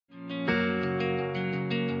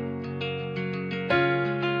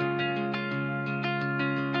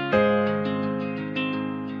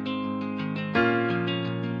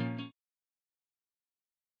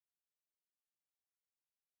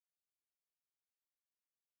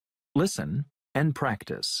Listen and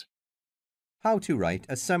practice. How to write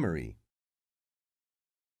a summary.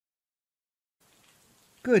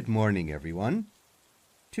 Good morning, everyone.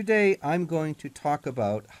 Today I'm going to talk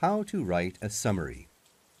about how to write a summary.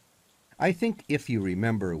 I think if you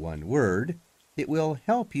remember one word, it will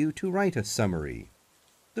help you to write a summary.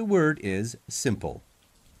 The word is simple.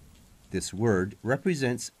 This word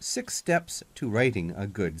represents 6 steps to writing a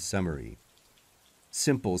good summary.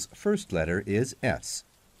 Simple's first letter is S.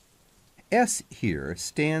 S here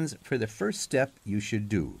stands for the first step you should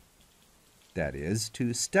do. That is,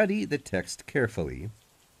 to study the text carefully.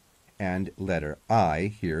 And letter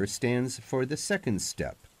I here stands for the second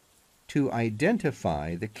step, to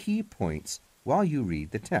identify the key points while you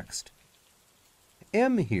read the text.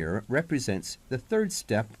 M here represents the third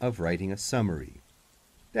step of writing a summary.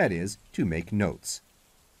 That is, to make notes.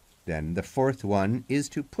 Then the fourth one is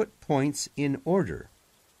to put points in order.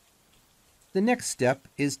 The next step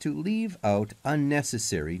is to leave out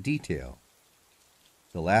unnecessary detail.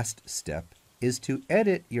 The last step is to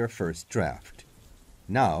edit your first draft.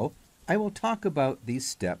 Now, I will talk about these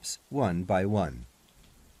steps one by one.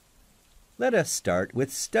 Let us start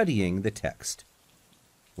with studying the text.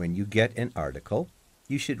 When you get an article,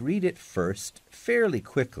 you should read it first fairly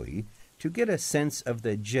quickly to get a sense of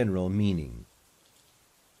the general meaning.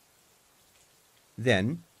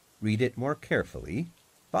 Then, read it more carefully,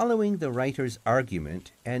 following the writer's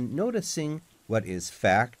argument and noticing what is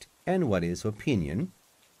fact and what is opinion,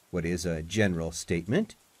 what is a general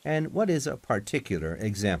statement, and what is a particular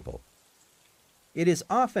example. It is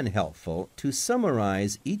often helpful to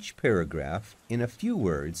summarize each paragraph in a few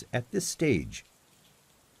words at this stage.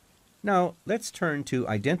 Now, let's turn to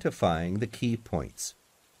identifying the key points.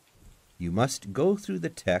 You must go through the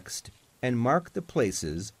text and mark the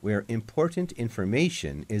places where important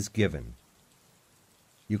information is given.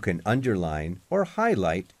 You can underline or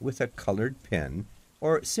highlight with a colored pen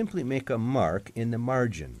or simply make a mark in the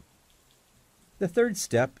margin. The third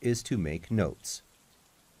step is to make notes.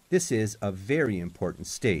 This is a very important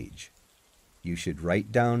stage. You should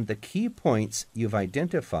write down the key points you've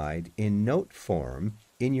identified in note form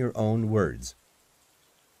in your own words.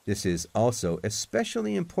 This is also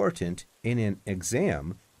especially important in an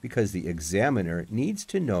exam because the examiner needs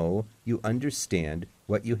to know you understand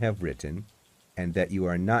what you have written and that you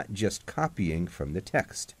are not just copying from the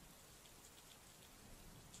text.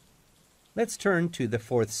 Let's turn to the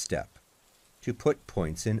fourth step, to put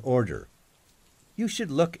points in order. You should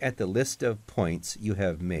look at the list of points you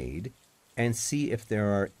have made and see if there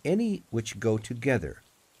are any which go together.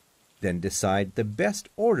 Then decide the best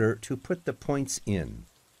order to put the points in.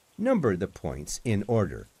 Number the points in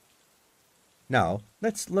order. Now,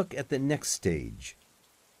 let's look at the next stage.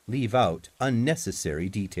 Leave out unnecessary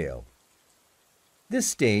detail. This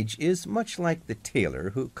stage is much like the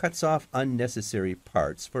tailor who cuts off unnecessary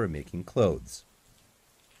parts for making clothes.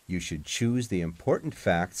 You should choose the important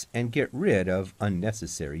facts and get rid of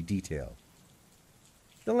unnecessary detail.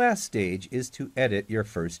 The last stage is to edit your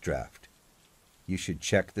first draft. You should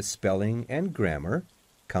check the spelling and grammar,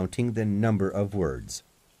 counting the number of words.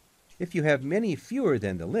 If you have many fewer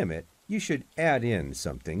than the limit, you should add in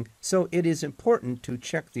something, so it is important to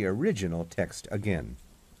check the original text again.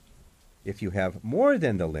 If you have more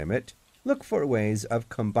than the limit, look for ways of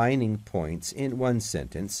combining points in one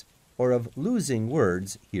sentence or of losing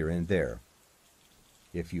words here and there.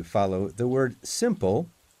 If you follow the word simple,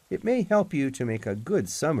 it may help you to make a good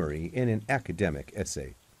summary in an academic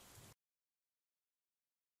essay.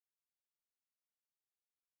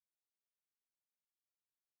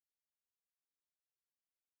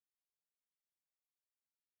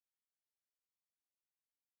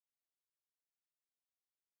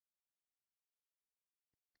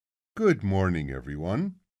 Good morning,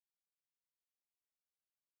 everyone.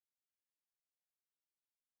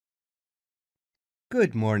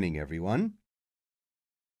 Good morning, everyone.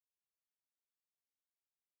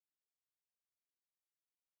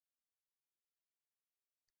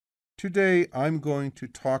 Today I'm going to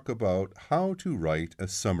talk about how to write a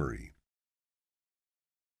summary.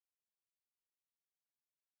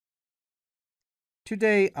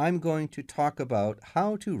 Today I'm going to talk about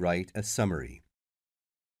how to write a summary.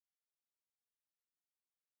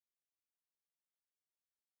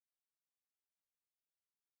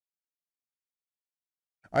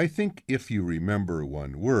 I think if you remember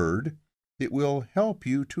one word, it will help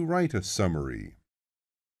you to write a summary.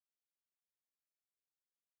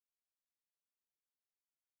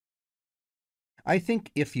 I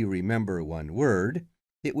think if you remember one word,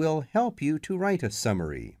 it will help you to write a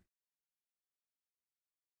summary.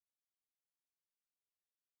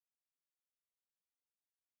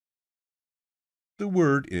 The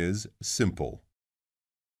word is simple.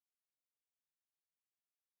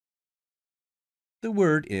 The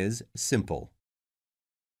word is simple.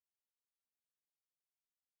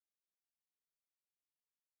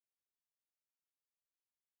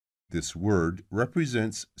 This word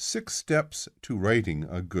represents 6 steps to writing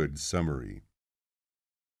a good summary.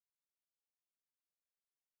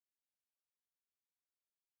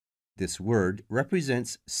 This word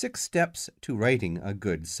represents 6 steps to writing a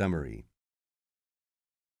good summary.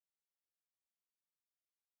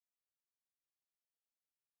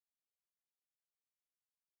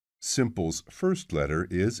 Simple's first letter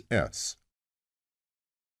is S.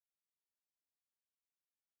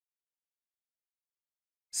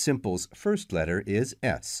 Simple's first letter is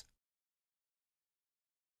S.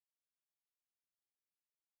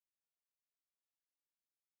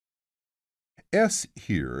 S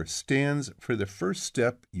here stands for the first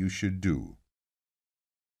step you should do.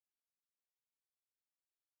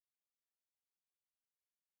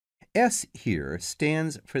 S here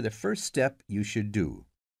stands for the first step you should do.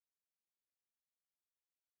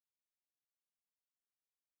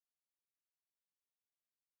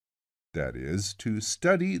 That is, to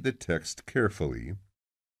study the text carefully.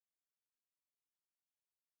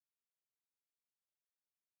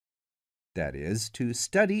 That is, to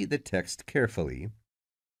study the text carefully.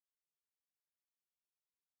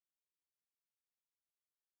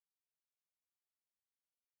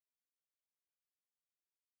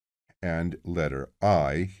 And letter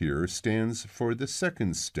I here stands for the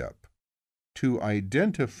second step, to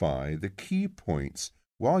identify the key points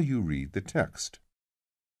while you read the text.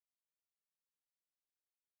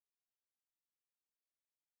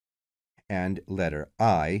 And letter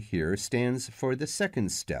I here stands for the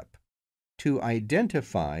second step, to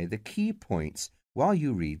identify the key points while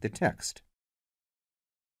you read the text.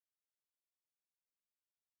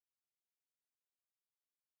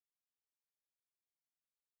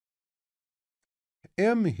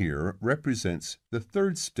 M here represents the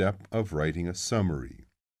third step of writing a summary.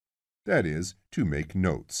 That is, to make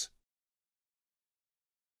notes.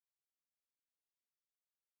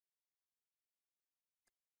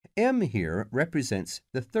 M here represents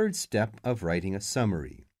the third step of writing a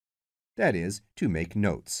summary. That is, to make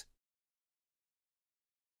notes.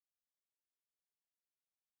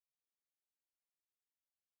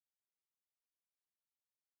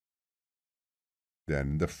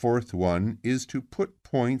 Then the fourth one is to put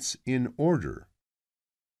points in order.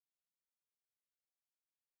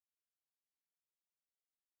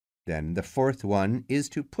 Then the fourth one is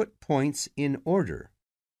to put points in order.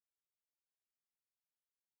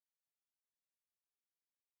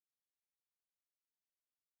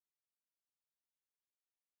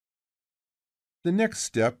 The next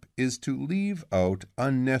step is to leave out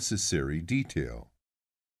unnecessary detail.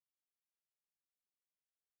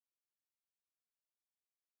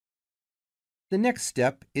 The next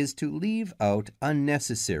step is to leave out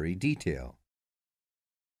unnecessary detail.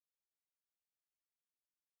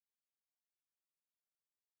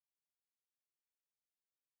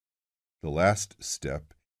 The last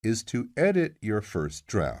step is to edit your first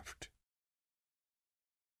draft.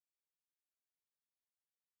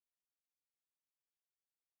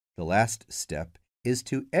 The last step is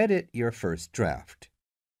to edit your first draft.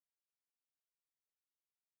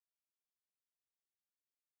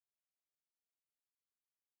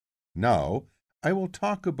 Now, I will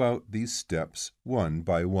talk about these steps one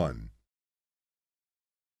by one.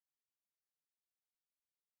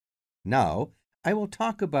 Now, I will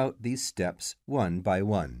talk about these steps one by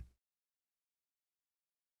one.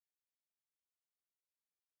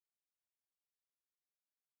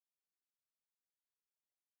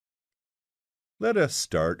 Let us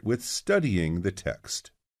start with studying the text.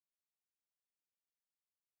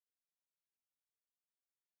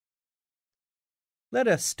 Let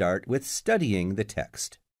us start with studying the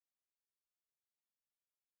text.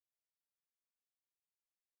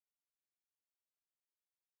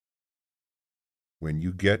 When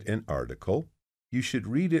you get an article, you should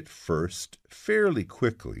read it first fairly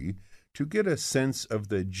quickly to get a sense of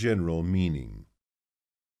the general meaning.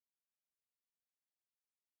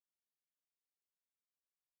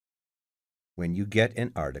 When you get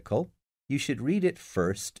an article, you should read it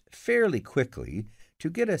first fairly quickly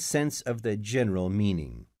to get a sense of the general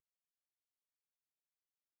meaning.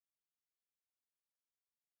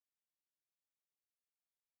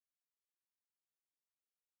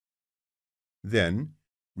 Then,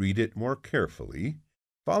 read it more carefully,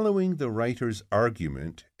 following the writer's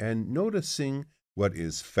argument and noticing what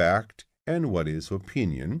is fact and what is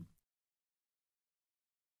opinion.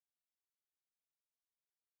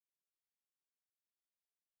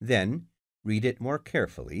 Then, Read it more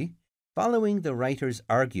carefully, following the writer's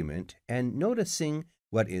argument and noticing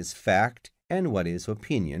what is fact and what is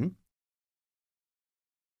opinion.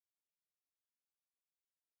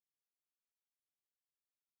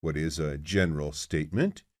 What is a general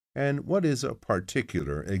statement and what is a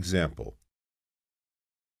particular example?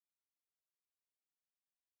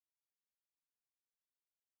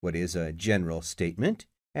 What is a general statement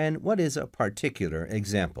and what is a particular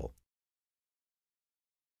example?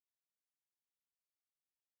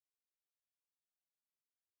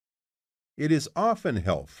 It is often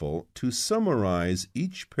helpful to summarize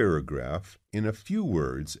each paragraph in a few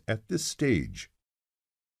words at this stage.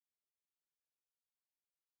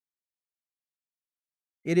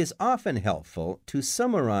 It is often helpful to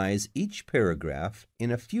summarize each paragraph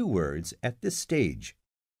in a few words at this stage.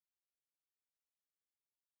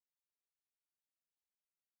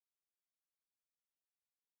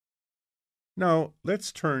 Now,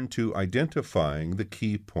 let's turn to identifying the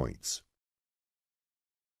key points.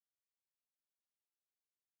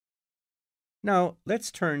 Now,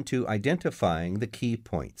 let's turn to identifying the key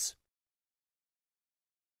points.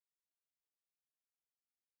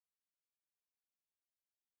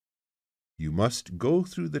 You must go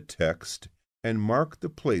through the text and mark the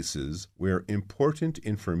places where important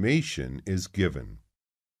information is given.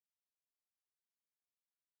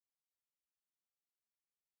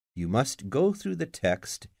 You must go through the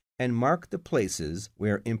text and mark the places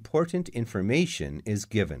where important information is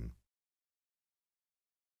given.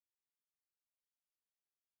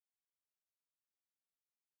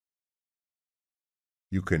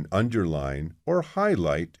 You can underline or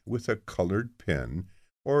highlight with a colored pen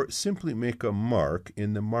or simply make a mark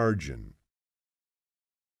in the margin.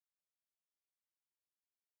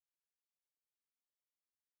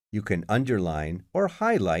 You can underline or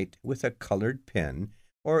highlight with a colored pen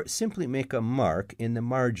or simply make a mark in the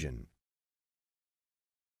margin.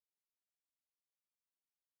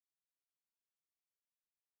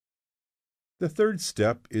 The third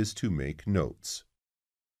step is to make notes.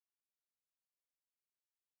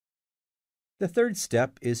 The third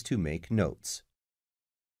step is to make notes.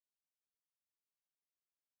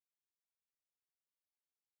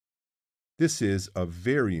 This is a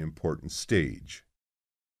very important stage.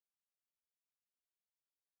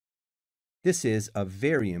 This is a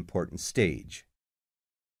very important stage.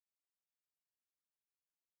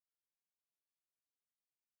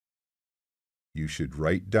 You should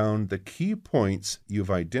write down the key points you've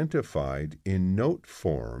identified in note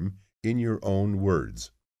form in your own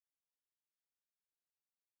words.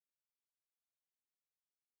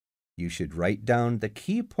 You should write down the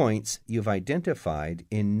key points you've identified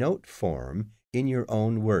in note form in your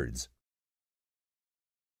own words.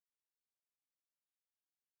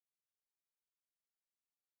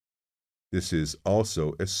 This is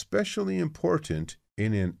also especially important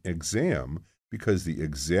in an exam because the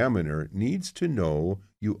examiner needs to know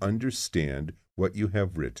you understand what you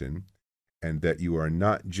have written and that you are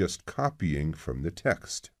not just copying from the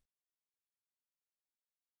text.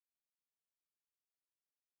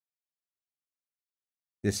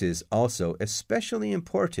 This is also especially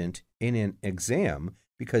important in an exam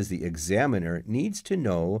because the examiner needs to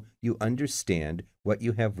know you understand what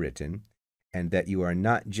you have written and that you are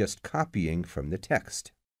not just copying from the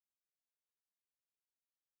text.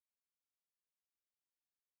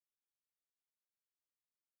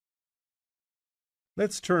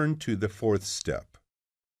 Let's turn to the fourth step,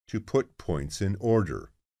 to put points in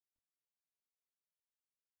order.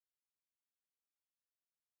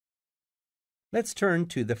 Let's turn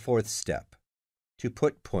to the fourth step, to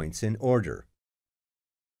put points in order.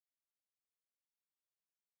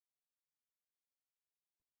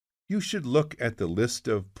 You should look at the list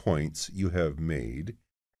of points you have made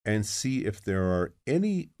and see if there are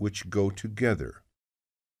any which go together.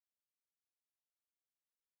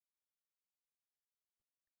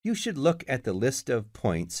 You should look at the list of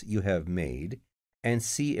points you have made and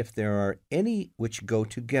see if there are any which go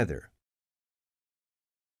together.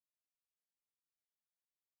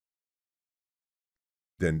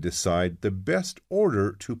 Then decide the best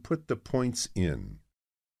order to put the points in.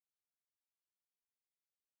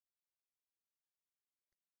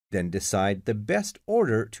 Then decide the best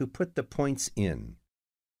order to put the points in.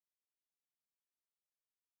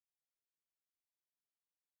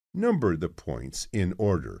 Number the points in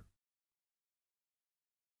order.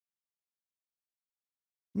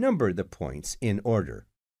 Number the points in order.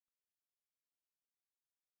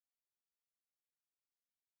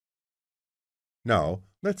 Now,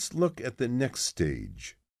 let's look at the next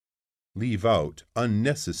stage. Leave out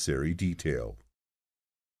unnecessary detail.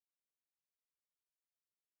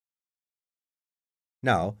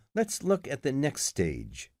 Now, let's look at the next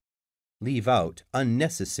stage. Leave out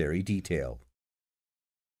unnecessary detail.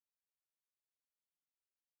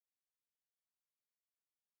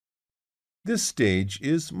 This stage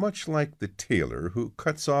is much like the tailor who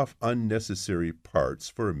cuts off unnecessary parts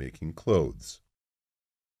for making clothes.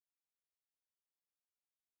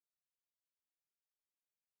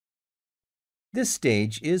 This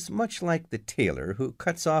stage is much like the tailor who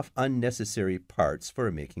cuts off unnecessary parts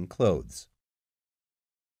for making clothes.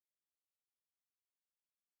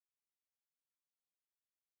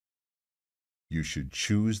 You should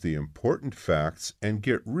choose the important facts and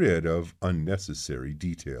get rid of unnecessary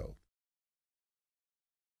detail.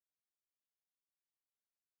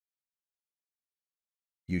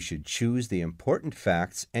 You should choose the important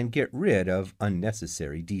facts and get rid of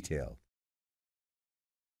unnecessary detail.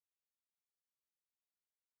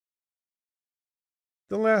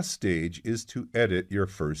 The last stage is to edit your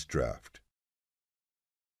first draft.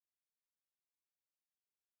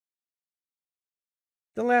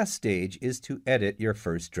 The last stage is to edit your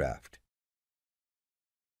first draft.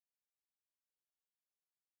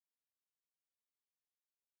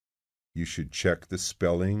 You should check the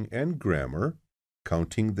spelling and grammar,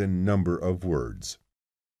 counting the number of words.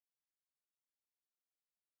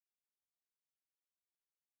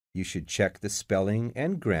 You should check the spelling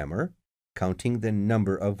and grammar, counting the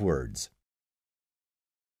number of words.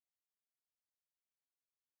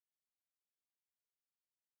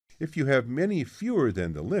 If you have many fewer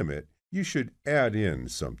than the limit, you should add in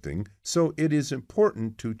something, so it is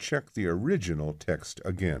important to check the original text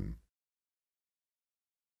again.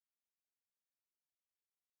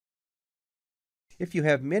 If you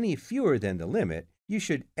have many fewer than the limit, you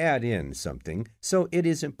should add in something, so it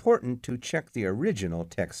is important to check the original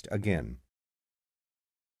text again.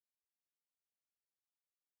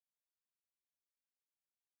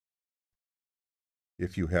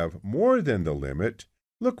 If you have more than the limit,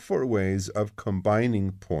 look for ways of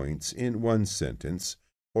combining points in one sentence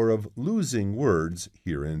or of losing words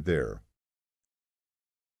here and there.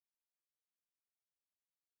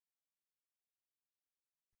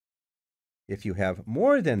 If you have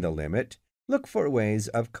more than the limit, look for ways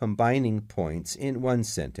of combining points in one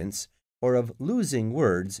sentence or of losing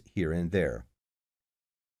words here and there.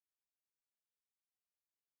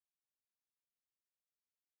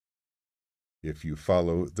 If you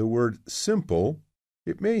follow the word simple,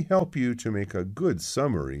 it may help you to make a good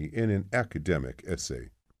summary in an academic essay.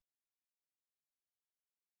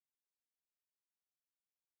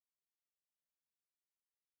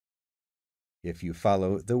 If you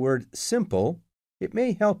follow the word simple, it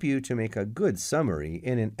may help you to make a good summary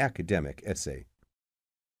in an academic essay.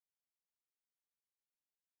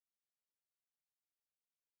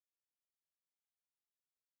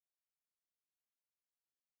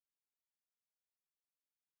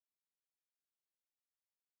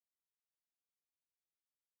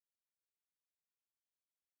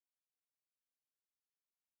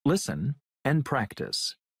 Listen and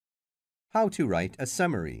practice. How to write a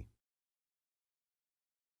summary.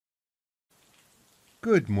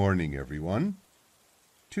 Good morning, everyone.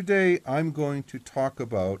 Today I'm going to talk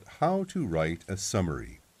about how to write a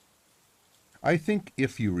summary. I think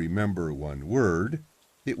if you remember one word,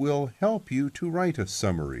 it will help you to write a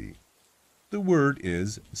summary. The word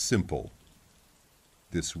is simple.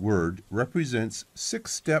 This word represents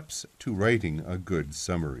 6 steps to writing a good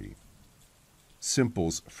summary.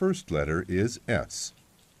 Simple's first letter is S.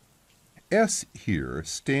 S here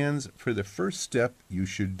stands for the first step you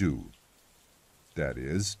should do. That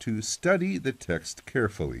is, to study the text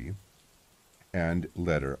carefully. And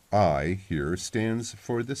letter I here stands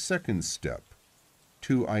for the second step,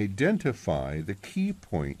 to identify the key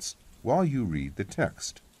points while you read the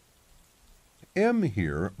text. M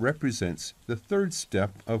here represents the third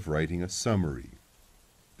step of writing a summary.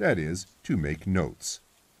 That is, to make notes.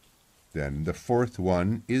 Then the fourth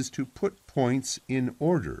one is to put points in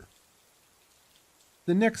order.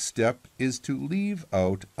 The next step is to leave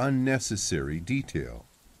out unnecessary detail.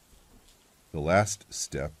 The last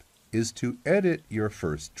step is to edit your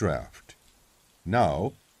first draft.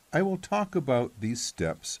 Now, I will talk about these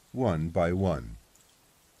steps one by one.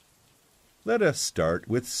 Let us start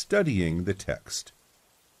with studying the text.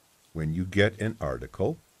 When you get an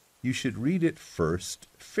article, you should read it first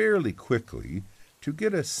fairly quickly to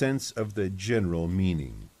get a sense of the general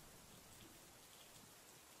meaning.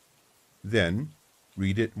 Then,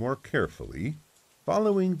 read it more carefully,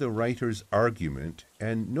 following the writer's argument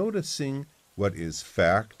and noticing what is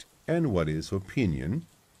fact and what is opinion,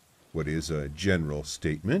 what is a general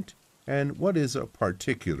statement, and what is a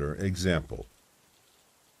particular example.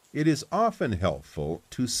 It is often helpful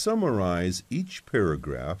to summarize each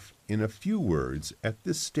paragraph in a few words at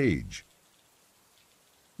this stage.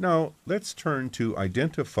 Now, let's turn to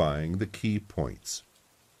identifying the key points.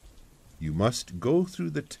 You must go through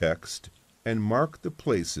the text and mark the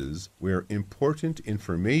places where important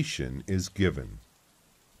information is given.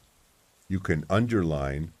 You can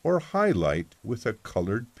underline or highlight with a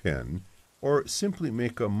colored pen or simply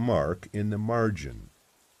make a mark in the margin.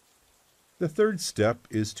 The third step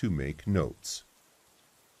is to make notes.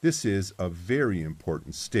 This is a very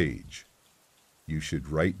important stage. You should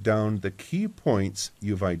write down the key points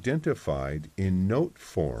you've identified in note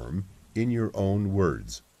form in your own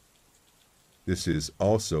words. This is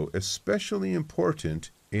also especially important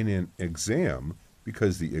in an exam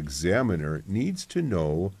because the examiner needs to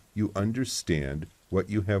know you understand what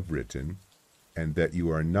you have written and that you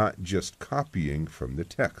are not just copying from the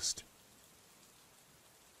text.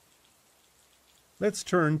 Let's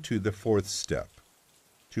turn to the fourth step,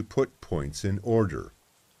 to put points in order.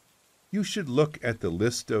 You should look at the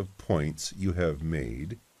list of points you have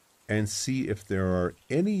made and see if there are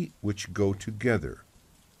any which go together.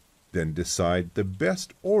 Then decide the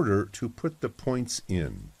best order to put the points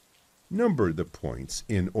in. Number the points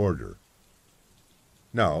in order.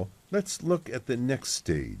 Now, let's look at the next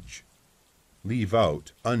stage. Leave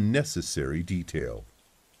out unnecessary detail.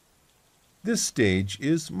 This stage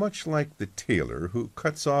is much like the tailor who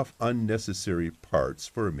cuts off unnecessary parts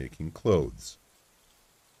for making clothes.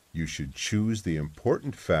 You should choose the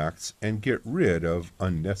important facts and get rid of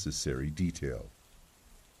unnecessary detail.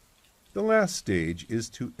 The last stage is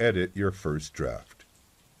to edit your first draft.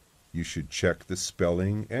 You should check the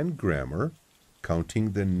spelling and grammar,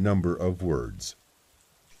 counting the number of words.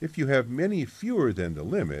 If you have many fewer than the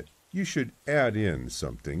limit, you should add in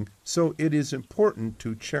something, so it is important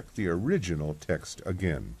to check the original text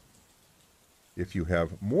again. If you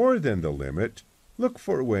have more than the limit, look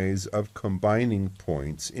for ways of combining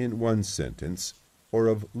points in one sentence or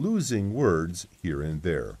of losing words here and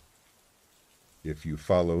there. If you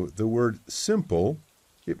follow the word simple,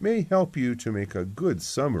 it may help you to make a good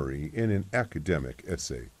summary in an academic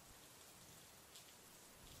essay.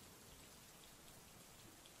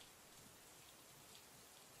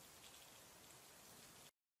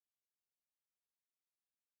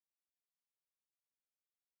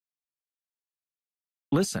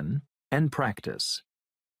 Listen and practice.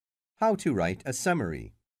 How to write a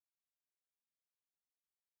summary.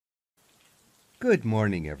 Good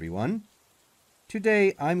morning, everyone.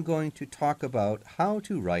 Today I'm going to talk about how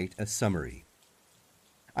to write a summary.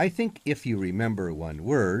 I think if you remember one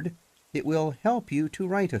word, it will help you to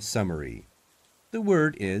write a summary. The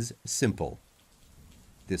word is simple.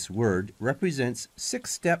 This word represents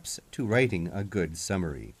 6 steps to writing a good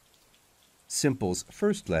summary. Simple's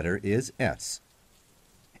first letter is S.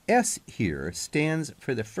 S here stands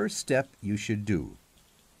for the first step you should do.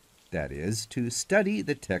 That is, to study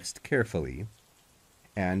the text carefully.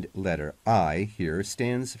 And letter I here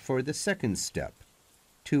stands for the second step,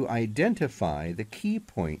 to identify the key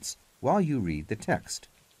points while you read the text.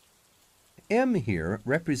 M here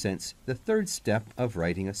represents the third step of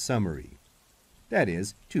writing a summary. That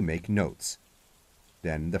is, to make notes.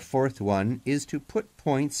 Then the fourth one is to put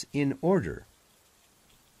points in order.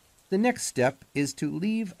 The next step is to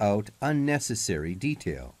leave out unnecessary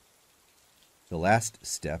detail. The last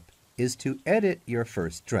step is to edit your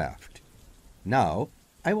first draft. Now,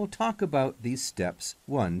 I will talk about these steps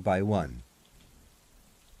one by one.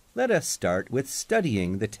 Let us start with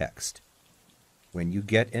studying the text. When you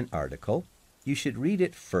get an article, you should read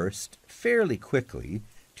it first fairly quickly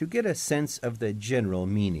to get a sense of the general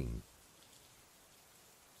meaning.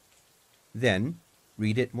 Then,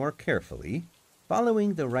 read it more carefully,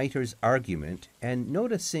 following the writer's argument and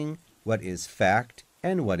noticing what is fact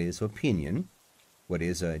and what is opinion, what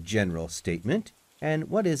is a general statement, and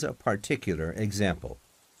what is a particular example.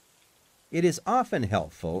 It is often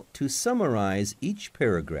helpful to summarize each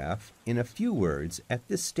paragraph in a few words at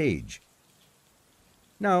this stage.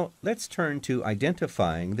 Now, let's turn to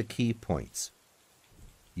identifying the key points.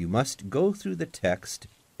 You must go through the text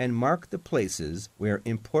and mark the places where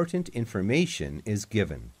important information is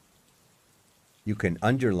given. You can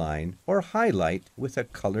underline or highlight with a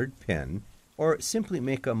colored pen or simply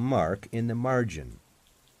make a mark in the margin.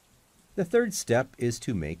 The third step is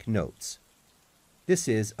to make notes. This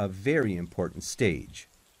is a very important stage.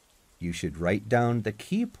 You should write down the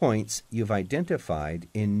key points you've identified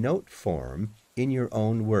in note form in your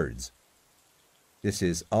own words. This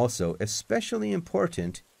is also especially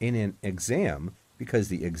important in an exam because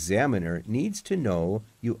the examiner needs to know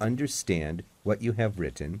you understand what you have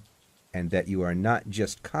written and that you are not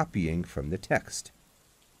just copying from the text.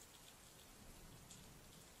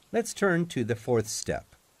 Let's turn to the fourth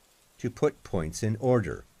step, to put points in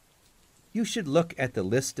order. You should look at the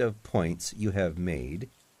list of points you have made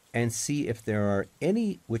and see if there are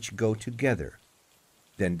any which go together.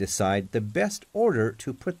 Then decide the best order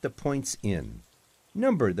to put the points in.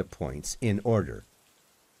 Number the points in order.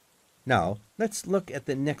 Now, let's look at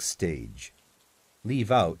the next stage.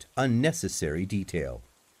 Leave out unnecessary detail.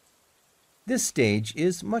 This stage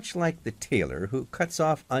is much like the tailor who cuts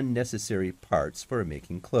off unnecessary parts for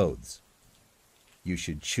making clothes. You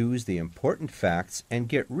should choose the important facts and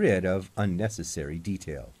get rid of unnecessary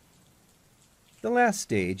detail. The last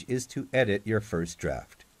stage is to edit your first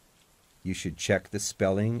draft. You should check the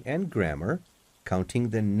spelling and grammar, counting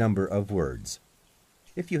the number of words.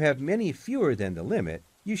 If you have many fewer than the limit,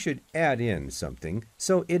 you should add in something,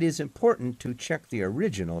 so it is important to check the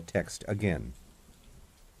original text again.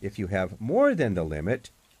 If you have more than the limit,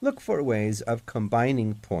 look for ways of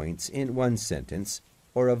combining points in one sentence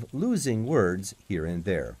or of losing words here and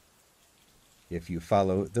there. If you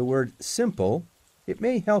follow the word simple, it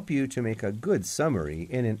may help you to make a good summary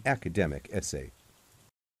in an academic essay.